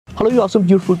Hello, you awesome,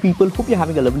 beautiful people. Hope you're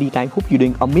having a lovely time. Hope you're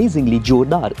doing amazingly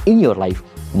jordar in your life.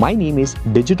 My name is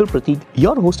Digital Pratik,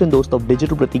 your host and host of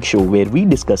Digital Pratik Show, where we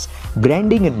discuss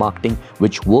branding and marketing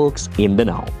which works in the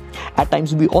now. At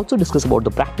times, we also discuss about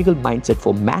the practical mindset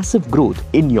for massive growth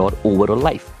in your overall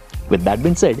life. With that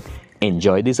being said,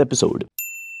 enjoy this episode.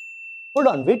 Hold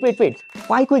on, wait. 5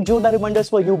 quick Jodhar reminders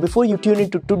for you before you tune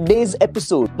into today's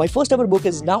episode. My first ever book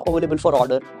is now available for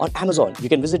order on Amazon. You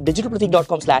can visit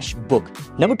digitalpratik.com/book.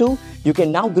 Number 2, you can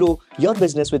now grow your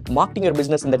business with Marketing Your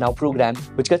Business in the Now program,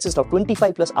 which consists of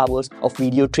 25 plus hours of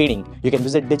video training. You can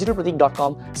visit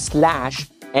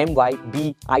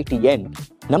digitalpratik.com/mybitn.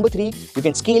 Number 3, you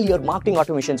can scale your marketing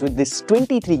automations with this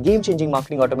 23 game-changing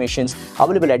marketing automations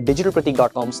available at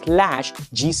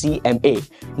digitalpratik.com/GCMA.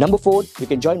 Number 4, you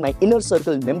can join my Inner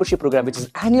Circle membership program, which is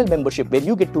annual membership where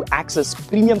you get to access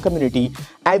premium community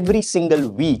every single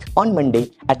week on Monday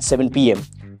at 7 p.m.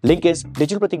 Link is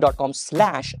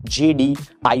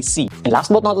digitalpratik.com/JDIC. And last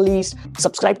but not least,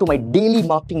 subscribe to my daily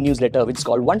marketing newsletter, which is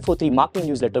called 143 Marketing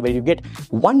Newsletter, where you get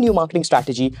 1 new marketing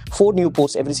strategy, 4 new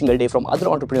posts every single day from other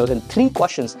entrepreneurs, and 3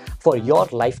 questions for your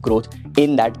life growth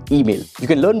in that email. You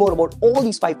can learn more about all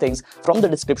these 5 things from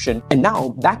the description. And now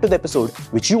back to the episode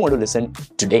which you want to listen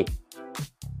today.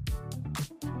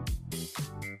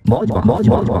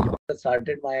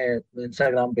 Started my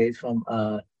Instagram page from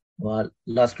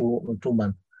last two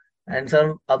months. And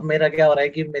sir अब मेरा क्या हो रहा है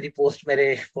कि मेरी post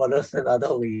मेरे followers से ज्यादा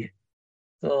हो गई है,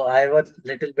 तो I was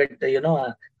little bit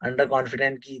under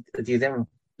confident की चीजें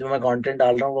जो मैं कंटेंट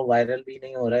डाल रहा हूँ वो वायरल भी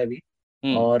नहीं हो रहा है अभी,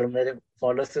 और मेरे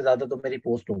फॉलोअर्स से ज्यादा तो मेरी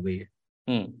पोस्ट हो गई है.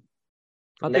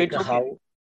 Like how,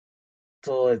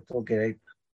 so it's okay right?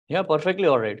 या perfectly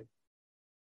alright.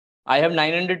 I have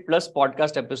 900 plus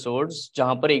podcast episodes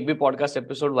जहां पर एक भी पॉडकास्ट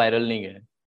एपिसोड वायरल नहीं गए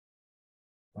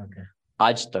ओके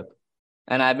आज तक.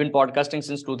 And I've been podcasting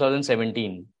since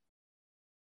 2017.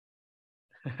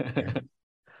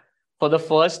 For the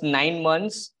first 9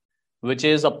 months, which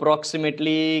is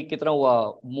approximately kitna hua,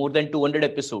 more than 200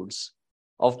 episodes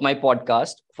of my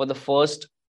podcast. For the first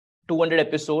 200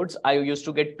 episodes, I used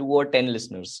to get 2 or 10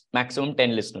 listeners, maximum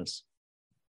 10 listeners.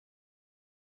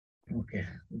 Okay,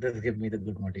 this gives me the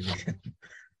good motivation.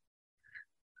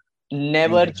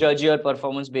 Never judge your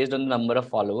performance based on the number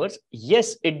of followers.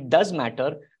 Yes, it does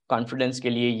matter. Confidence के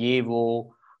लिए ये वो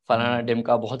फलाना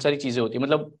ढिमका बहुत सारी चीजें होती है.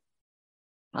 मतलब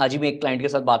आज ही मैं एक क्लाइंट के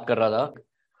साथ बात कर रहा था.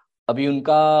 अभी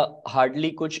उनका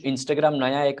हार्डली कुछ इंस्टाग्राम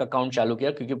नया एक अकाउंट चालू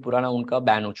किया क्योंकि पुराना उनका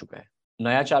बैन हो चुका है.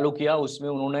 नया चालू किया, उसमें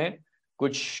उन्होंने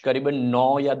कुछ करीबन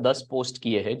 9 या 10 पोस्ट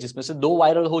किए हैं जिसमें से 2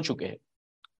 वायरल हो चुके हैं.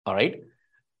 ऑलराइट,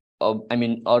 आई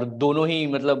मीन, और दोनों ही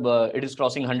मतलब it is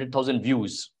crossing 100,000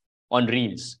 views on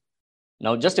reels.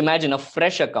 Now just imagine a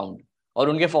fresh account, और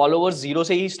उनके फॉलोवर्स 0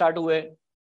 से ही स्टार्ट हुए.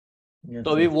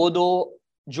 तो अभी वो 2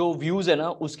 जो व्यूज है ना,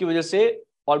 उसकी वजह से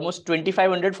ऑलमोस्ट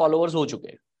 2500 फॉलोअर्स हो चुके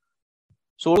हैं.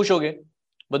 सो खुश हो गए.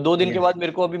 बट 2 दिन के बाद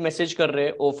मेरे को अभी मैसेज कर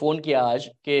रहे, वो फोन किया आज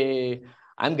कि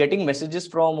I am getting messages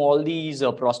from all these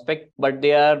prospect but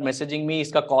they are messaging me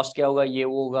इसका कॉस्ट क्या होगा, ये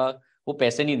वो होगा, वो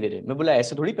पैसे नहीं दे रहे. मैं बोला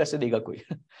ऐसे थोड़ी पैसे देगा कोई.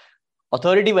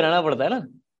 अथॉरिटी बनाना पड़ता है ना,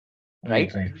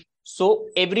 right? So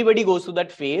everybody goes to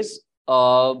that phase.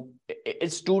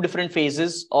 It's 2 different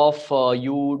phases of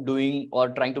you doing or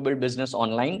trying to build business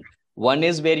online. One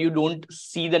is where you don't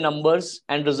see the numbers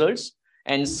and results,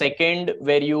 and second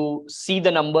where you see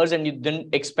the numbers and you then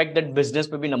expect that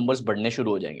business पे भी numbers बढ़ने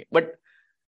शुरू हो जाएंगे. But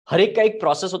हर एक का एक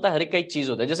process होता है, हर एक का एक चीज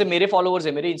होता है. जैसे मेरे followers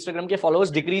है, मेरे Instagram के followers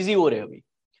decrease ही हो रहे हैं अभी.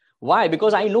 Why?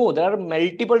 Because I know there are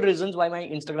multiple reasons why my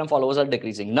Instagram followers are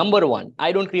decreasing. Number 1,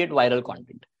 I don't create viral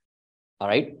content. All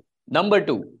right. Number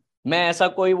 2, मैं ऐसा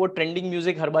कोई वो ट्रेंडिंग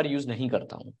म्यूजिक हर बार यूज नहीं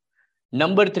करता हूं.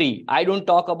 Number 3, I don't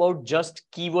talk about just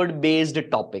keyword based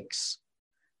topics.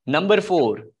 Number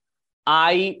 4,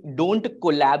 I don't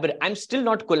collaborate. I am still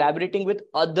not collaborating with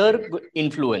other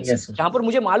influencers. जहां पर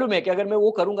मुझे मालूम है कि अगर मैं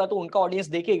वो करूंगा तो उनका ऑडियंस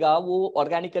देखेगा, वो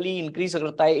ऑर्गेनिकली इंक्रीज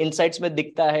करता है, इनसाइट्स में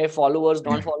दिखता है, फॉलोअर्स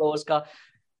नॉन फॉलोअर्स का.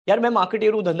 यार मैं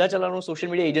मार्केटर हूँ, धंधा चला रहा हूँ, सोशल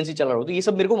मीडिया एजेंसी चला रहा हूँ, तो ये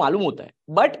सब मेरे को मालूम होता है.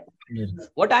 But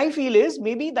what I feel is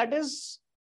may be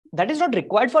that is not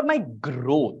required for my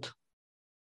growth,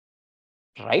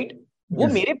 right? वो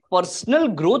मेरे पर्सनल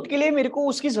ग्रोथ के लिए मेरे को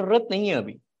उसकी जरूरत नहीं है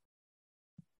अभी.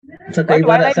 But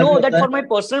while I know that for my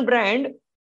personal brand,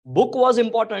 book was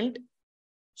important,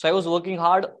 so I was working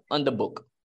hard on the book.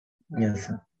 Yes,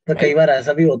 तो कई बार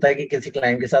ऐसा भी होता है कि किसी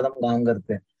क्लाइंट के साथ हम काम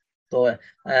करते हैं, तो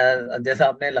जैसा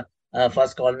आपने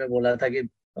फर्स्ट कॉल में बोला था कि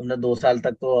हमने 2 साल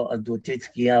तक तो जो चीज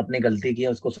किया, अपनी गलती की है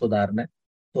उसको सुधारना है.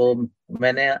 तो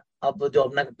मैंने अब जो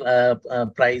अपना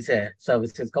प्राइस है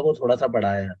सर्विसेज का वो थोड़ा सा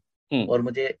बढ़ाया है, और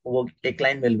मुझे वो एक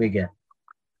क्लाइंट मिल भी गया.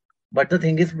 बट द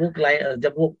थिंग इज, वो क्लाइंट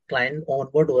जब वो क्लाइंट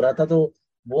ऑनबोर्ड हो रहा था तो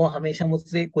वो हमेशा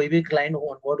मुझसे, कोई भी क्लाइंट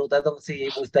ऑनबोर्ड होता है तो मुझसे यही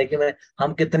पूछता है कि मैं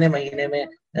हम कितने महीने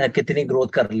में कितनी ग्रोथ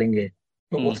कर लेंगे।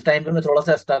 तो हम्म। उस टाइम पे मैं थोड़ा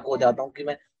सा स्टक हो जाता हूँ कि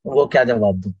मैं उनको क्या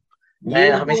जवाब दूँ। ये मैं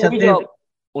हमेशा से।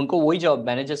 उनको वही जवाब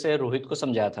मैंने जैसे रोहित को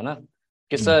समझाया था ना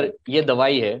कि हम्म, सर ये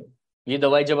दवाई है, ये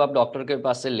दवाई जब आप डॉक्टर के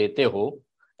पास से लेते हो,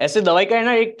 ऐसे दवाई का है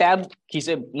ना एक टैब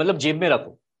खीसे मतलब जेब में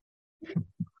रखो।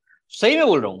 सही में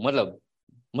बोल रहा हूँ, मतलब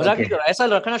मजाक ओके नहीं कर रहा, ऐसा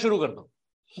रखना शुरू कर दो।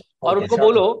 और ओके उनको श्योर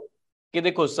बोलो कि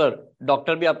देखो सर,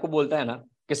 डॉक्टर भी आपको बोलता है ना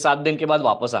कि 7 दिन के बाद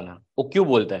वापस आना, वो क्यों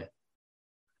बोलता है?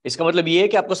 इसका मतलब ये है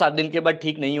कि आपको 7 दिन के बाद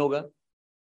ठीक नहीं होगा,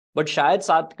 बट शायद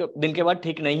 7 दिन के बाद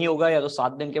ठीक नहीं होगा, या तो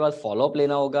 7 दिन के बाद फॉलोअप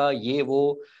लेना होगा, ये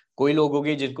वो। कोई लोग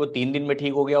होंगे जिनको 3 दिन में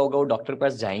ठीक हो गया होगा, वो डॉक्टर के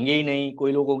पास जाएंगे ही नहीं।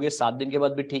 कोई लोग होंगे 7 दिन के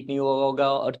बाद भी ठीक नहीं हुआ होगा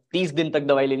और 30 दिन तक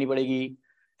दवाई लेनी पड़ेगी,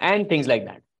 and things like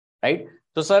that. Right?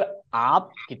 तो सर,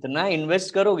 आप कितना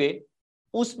इन्वेस्ट करोगे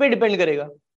उस पर डिपेंड करेगा।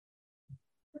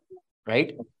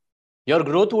 Right? Your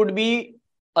growth would be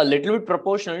a little bit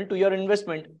proportional to your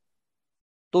investment.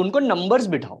 तो उनको नंबर्स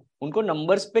बिठाओ, उनको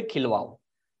नंबर्स पे खिलवाओ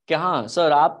कि हाँ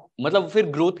सर आप, मतलब फिर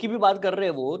ग्रोथ की भी बात कर रहे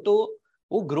हैं वो तो,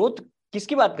 वो ग्रोथ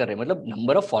किसकी बात कर रहे हैं? मतलब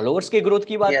नंबर ऑफ फॉलोअर्स के ग्रोथ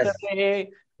की बात कर यस रहे हैं,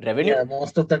 रेवेन्यू। या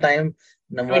most of the time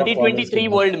number of followers के 2023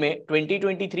 बाद। वर्ल्ड में,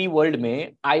 2023 वर्ल्ड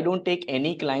में I don't take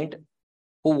any client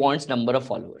who wants number of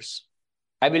followers.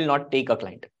 I will not take a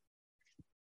client.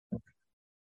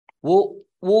 वो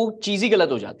वो चीज ही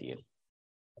गलत हो जाती है।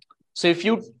 So if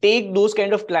you take those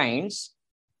kind of clients,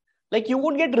 like you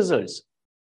won't get results,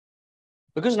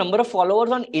 because number of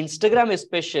followers on Instagram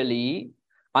especially,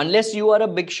 unless you are a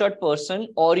big shot person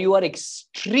or you are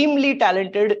extremely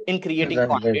talented in creating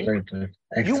content, Right. you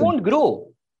Excellent. won't grow.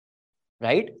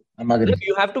 Right? I'm agree.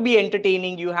 You have to be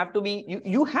entertaining, you have to be,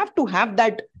 you have to have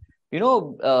that,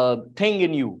 thing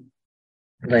in you.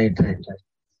 Right.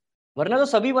 वरना तो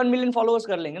सभी 1 million followers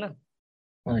कर लेंगे ना।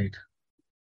 Right.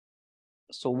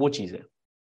 सो वो चीज है।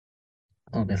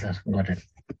 Okay, sir. Got it.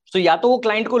 सो या तो वो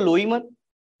क्लाइंट को लो ही मत,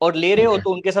 और ले रहे हो Okay.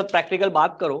 तो उनके साथ प्रैक्टिकल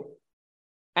बात करो,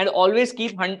 and always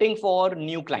keep hunting for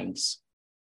new clients,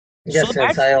 so Yes.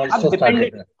 That I आप also started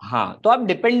डिपेंडेंट। that. हाँ, तो आप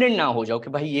डिपेंडेंट ना हो जाओ कि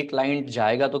भाई ये क्लाइंट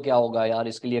जाएगा तो क्या होगा यार,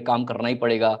 इसके लिए काम करना ही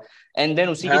पड़ेगा। एंड देन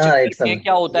उसी के हाँ चक्कर राइट सर, में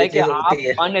क्या होता ये है कि चीज होती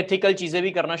आप है। अनएथिकल चीजें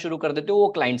भी करना शुरू कर देते हो वो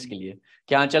क्लाइंट्स के लिए।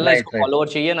 क्या चलना, इसको राइट। फॉलोअर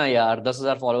चाहिए ना यार,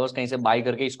 10,000 फॉलोअर्स कहीं से बाय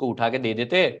करके इसको उठा के दे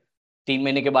देते, 3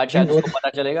 महीने के बाद नहीं शायद वो उसको पता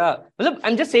चलेगा। मतलब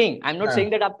I am just saying, I am not हाँ सेइंग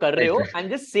दैट आप कर रहे राइट हो, right. I am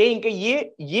just saying कि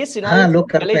ये हाँ सिनारियो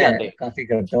लोग चले करते जाते हैं, हैं। काफी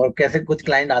करते हैं, और कैसे कुछ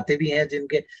क्लाइंट आते भी हैं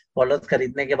जिनके फॉलोअर्स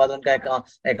खरीदने के बाद उनका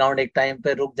अकाउंट एक टाइम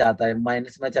पे रुक जाता है,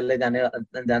 माइनस में चले जान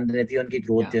रहती है, उनकी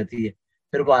ग्रोथ या रहती है।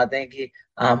 फिर वो आते हैं कि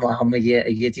हम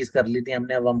ये चीज कर ली थी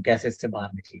हमने, अब हम कैसे इससे बाहर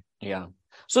निकले। Yeah.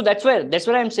 So that's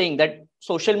where I'm saying that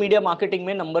social media marketing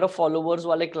में number of followers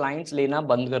वाले clients लेना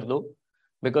बंद कर दो,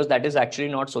 because that is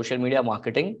actually not social media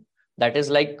marketing. That is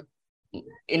like,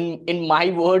 in my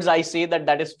words, I say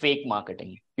that is fake marketing.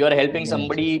 You are helping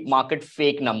somebody market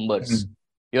fake numbers.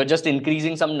 You're just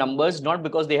increasing some numbers, not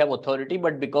because they have authority,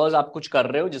 but because आप कुछ कर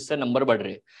रहे हो जिससे number बढ़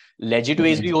रहे हैं। Legit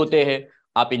veg भी होते हैं,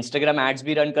 आप इंस्टाग्राम एड्स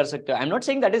भी रन कर सकते हो। I am not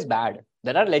saying that is bad,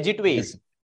 there are legit ways.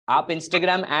 आप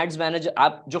इंस्टाग्राम एड्स मैनेजर,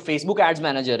 आप जो फेसबुक एड्स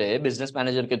मैनेजर है बिजनेस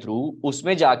मैनेजर के थ्रू,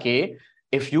 उसमें जाके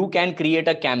if you can create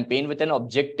a campaign with an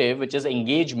objective which is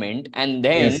engagement, and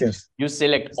then yes yes you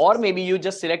select, or maybe you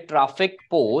just select traffic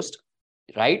post,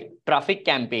 right, traffic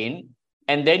campaign,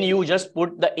 and then you just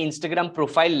put the Instagram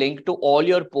profile link to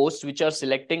all your posts which are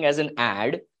selecting as an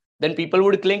ad, then people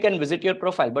would click and visit your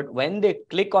profile. But when they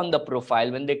click on the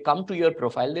profile, when they come to your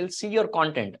profile, they'll see your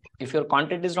content. If your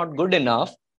content is not good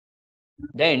enough,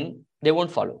 then they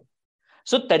won't follow.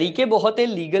 So तरीके बहुत है,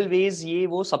 legal veg, ये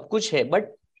वो सब कुछ है,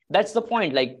 but that's the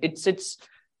point, like it's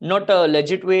not a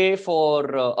legit way for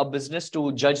a business to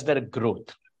judge their growth.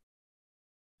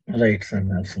 Right sir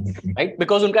absolutely. Right?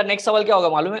 Because उनका next सवाल क्या होगा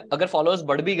मालूम है? अगर फॉलोअर्स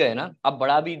बढ़ भी गए ना, आप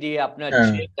बढ़ा भी दिए, आपने अच्छे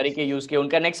हाँ तरीके यूज किए,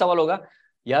 उनका नेक्स्ट सवाल होगा,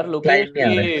 यार लोकेश क्लाइंट नहीं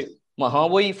आ रहे। ये, हाँ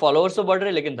वही फॉलोअर्स तो बढ़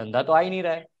रहे लेकिन धंधा तो आ ही नहीं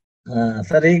रहा है। हाँ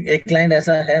सर, एक एक क्लाइंट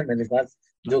ऐसा है मेरे पास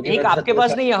जो कि एक मेरे साथ आपके दो पास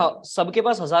साल नहीं, सबके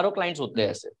पास हजारों क्लाइंट्स होते हैं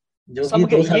ऐसे। जो कि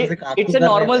सबके 2 साल ये, से काम इट्स भी ए कर रहे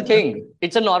नॉर्मल थे sir.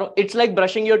 Thing, it's like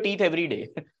brushing your teeth every day.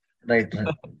 Right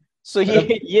right. So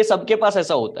मतलब ये सबके पास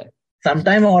ऐसा होता है।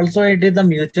 sometime also it is the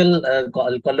mutual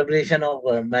collaboration of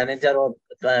manager और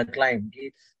client कि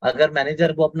अगर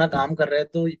मैनेजर वो अपना काम कर रहे हैं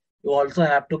तो you also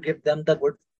have to give them the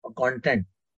good content,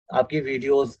 आपकी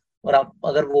वीडियोस। और आप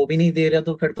अगर वो भी नहीं दे रहे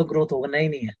तो फिर तो ग्रोथ होना ही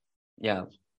नहीं है। या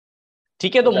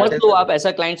ठीक है, तो तो दैट मत लो इज आप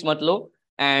ऐसा क्लाइंट्स मत लो,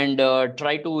 and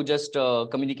try to just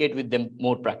communicate with them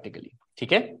more practically.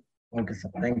 ठीक है? Okay sir,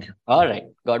 thank you.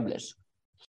 Alright, God bless.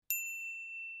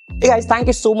 Hey guys, thank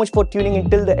you so much for tuning in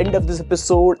till the end of this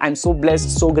episode. I'm so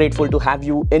blessed, so grateful to have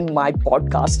you in my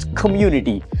podcast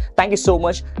community. Thank you so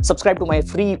much. Subscribe to my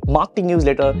free marketing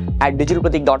newsletter at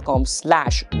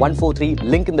digitalpratik.com/143.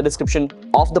 Link in the description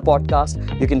of the podcast.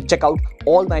 You can check out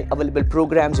all my available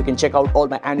programs. You can check out all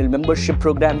my annual membership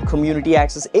program, community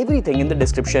access, everything in the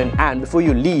description. And before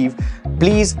you leave,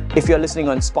 please, if you're listening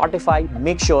on Spotify,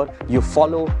 make sure you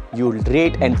follow, you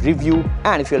rate and review.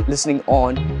 And if you're listening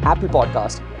on Apple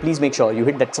Podcast, please make sure you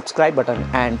hit that subscribe button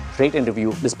and rate and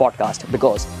review this podcast,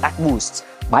 because that boosts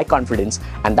my confidence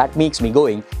and that makes me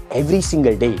going every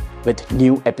single day with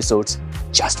new episodes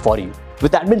just for you.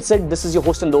 With that being said, this is your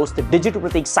host and host, the Digital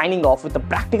Pratik, signing off with a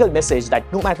practical message that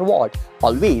no matter what,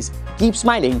 always keep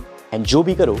smiling and jo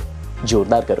bhi karo,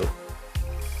 jordar karo.